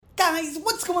Guys,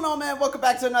 what's going on, man? Welcome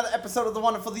back to another episode of the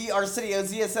wonderful The Arsenio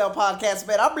ZSL podcast,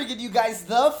 man. I'm bringing you guys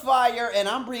the fire, and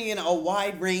I'm bringing a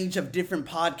wide range of different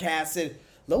podcasts, and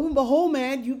lo and behold,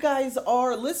 man, you guys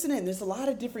are listening. There's a lot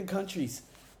of different countries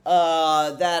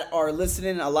that are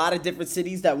listening, a lot of different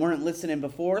cities that weren't listening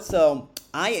before, so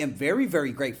I am very,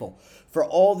 very grateful for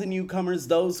all the newcomers,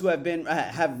 those who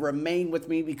have remained with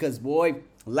me, because, boy,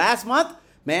 last month,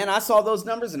 man, I saw those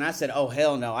numbers, and I said, oh,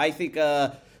 hell no, I think,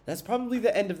 that's probably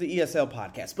the end of the ESL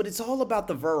podcast, but it's all about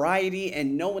the variety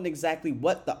and knowing exactly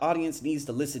what the audience needs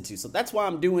to listen to. So that's why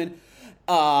I'm doing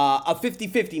a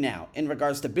 50-50 now in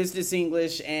regards to business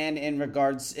English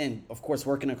and of course,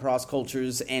 working across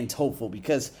cultures and TOEFL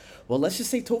because, well, let's just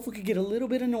say TOEFL could get a little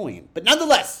bit annoying. But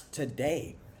nonetheless,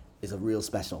 today is a real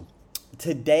special.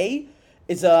 Today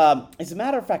is, as a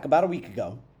matter of fact, about a week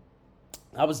ago,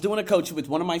 I was doing a coaching with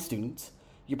one of my students.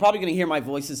 You're probably going to hear my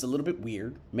voice is a little bit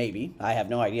weird, maybe. I have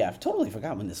no idea. I've totally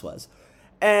forgot when this was.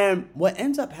 And what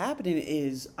ends up happening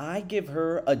is I give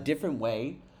her a different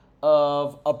way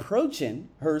of approaching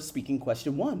her speaking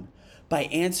question one by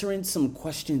answering some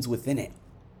questions within it.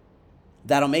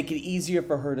 That'll make it easier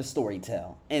for her to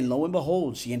storytell. And lo and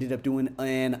behold, she ended up doing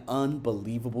an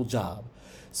unbelievable job.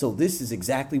 So this is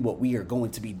exactly what we are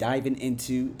going to be diving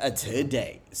into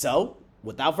today. So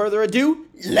without further ado,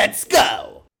 let's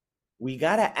go. We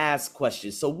got to ask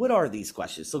questions. So what are these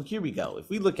questions? So here we go. If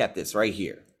we look at this right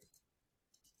here,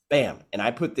 bam, and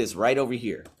I put this right over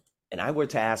here, and I were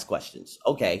to ask questions.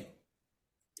 Okay,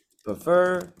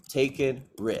 prefer taking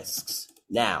risks.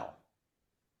 Now,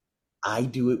 I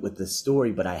do it with the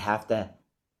story, but I have to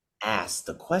ask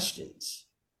the questions.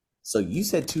 So you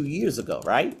said 2 years ago,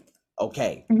 right?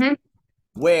 Okay. Mm-hmm.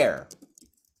 Where?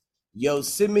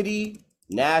 Yosemite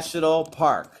National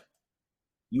Park.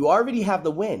 You already have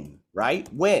the win, right?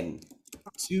 When?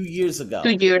 2 years ago.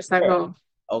 2 years ago.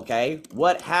 Okay.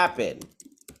 What happened?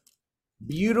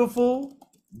 Beautiful,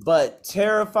 but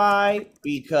terrified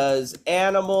because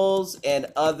animals and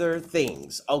other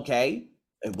things. Okay.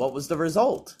 And what was the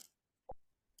result?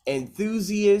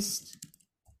 Enthusiast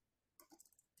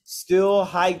still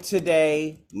hike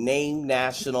today, name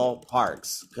national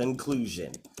parks.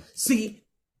 Conclusion. See,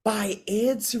 by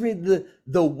answering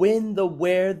the when, the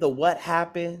where, the what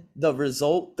happened, the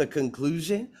result, the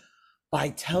conclusion, by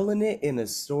telling it in a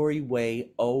story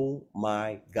way, oh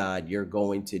my God, you're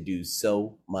going to do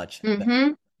so much better.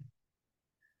 Mm-hmm.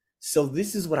 So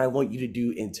this is what I want you to do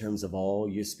in terms of all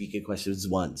your speaking questions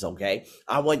ones, okay?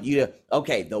 I want you to,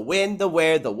 okay, the when, the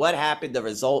where, the what happened, the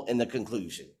result, and the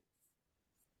conclusion.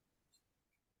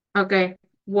 Okay.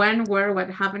 When, where, what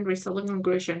happened, result, and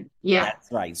conclusion. Yeah.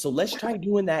 That's right. So let's try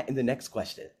doing that in the next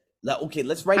question. Okay,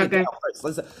 let's write it Okay. down first.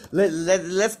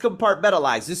 Let's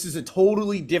compartmentalize. This is a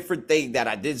totally different thing that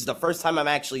I did. This is the first time I'm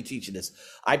actually teaching this.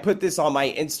 I put this on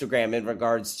my Instagram in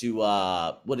regards to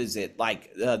what is it?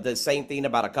 Like the same thing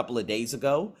about a couple of days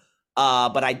ago.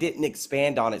 But I didn't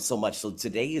expand on it so much. So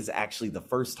today is actually the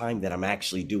first time that I'm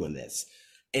actually doing this.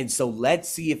 And so let's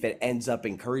see if it ends up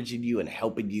encouraging you and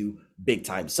helping you big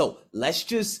time. So let's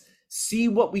just see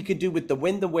what we could do with the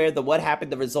when, the where, the what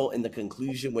happened, the result, and the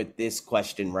conclusion with this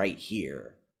question right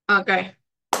here. Okay.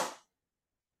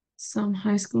 Some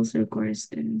high schools require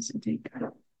students to take.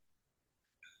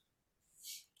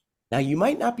 Now, you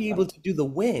might not be able to do the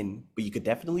when, but you could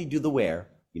definitely do the where.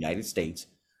 United States.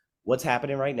 What's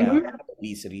happening right now? Mm-hmm.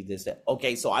 Obesity, this, that.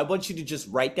 Okay, so I want you to just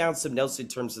write down some notes in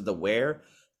terms of the where,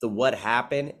 the what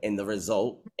happened, and the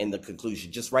result, and the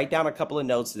conclusion. Just write down a couple of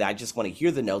notes that I just want to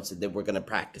hear the notes, and then we're going to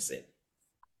practice it.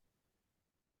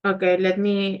 Okay, let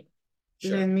me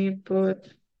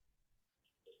put.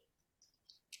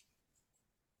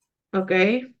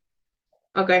 Okay.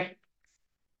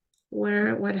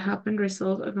 Where, what happened,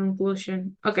 result, or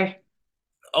conclusion. Okay.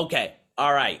 Okay,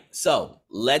 all right. So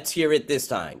let's hear it this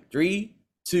time. 3,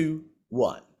 2,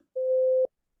 1.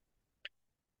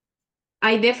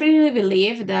 I definitely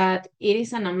believe that it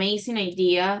is an amazing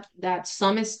idea that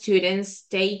some students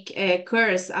take a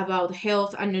course about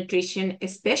health and nutrition,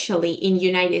 especially in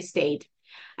United States.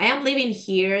 I am living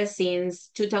here since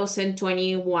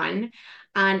 2021,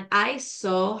 and I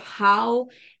saw how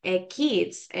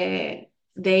kids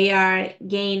they are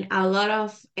gain a lot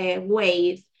of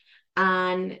weight,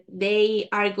 and they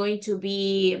are going to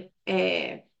be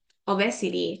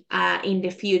obesity in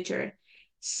the future.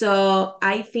 So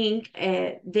I think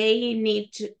they need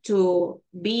to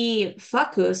be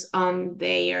focused on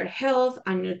their health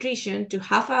and nutrition to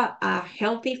have a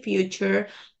healthy future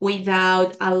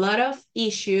without a lot of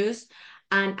issues.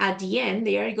 And at the end,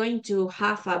 they are going to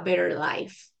have a better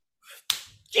life.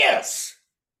 Yes.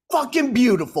 fucking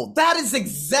beautiful. That is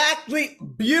exactly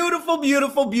beautiful,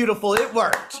 beautiful, beautiful. It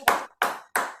worked.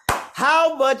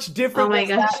 How much different was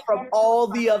that from all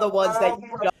the other ones that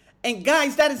you've done? And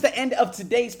guys, that is the end of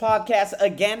today's podcast.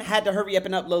 Again, had to hurry up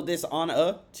and upload this on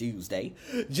a Tuesday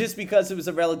just because it was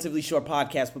a relatively short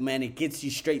podcast, but man, it gets you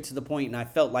straight to the point, and I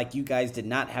felt like you guys did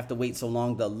not have to wait so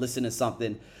long to listen to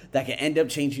something that can end up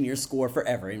changing your score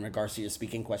forever in regards to your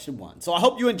speaking question 1. So I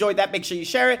hope you enjoyed that. Make sure you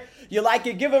share it, you like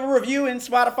it, give it a review in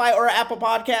Spotify or Apple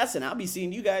Podcasts, and I'll be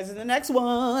seeing you guys in the next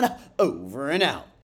one. Over and out.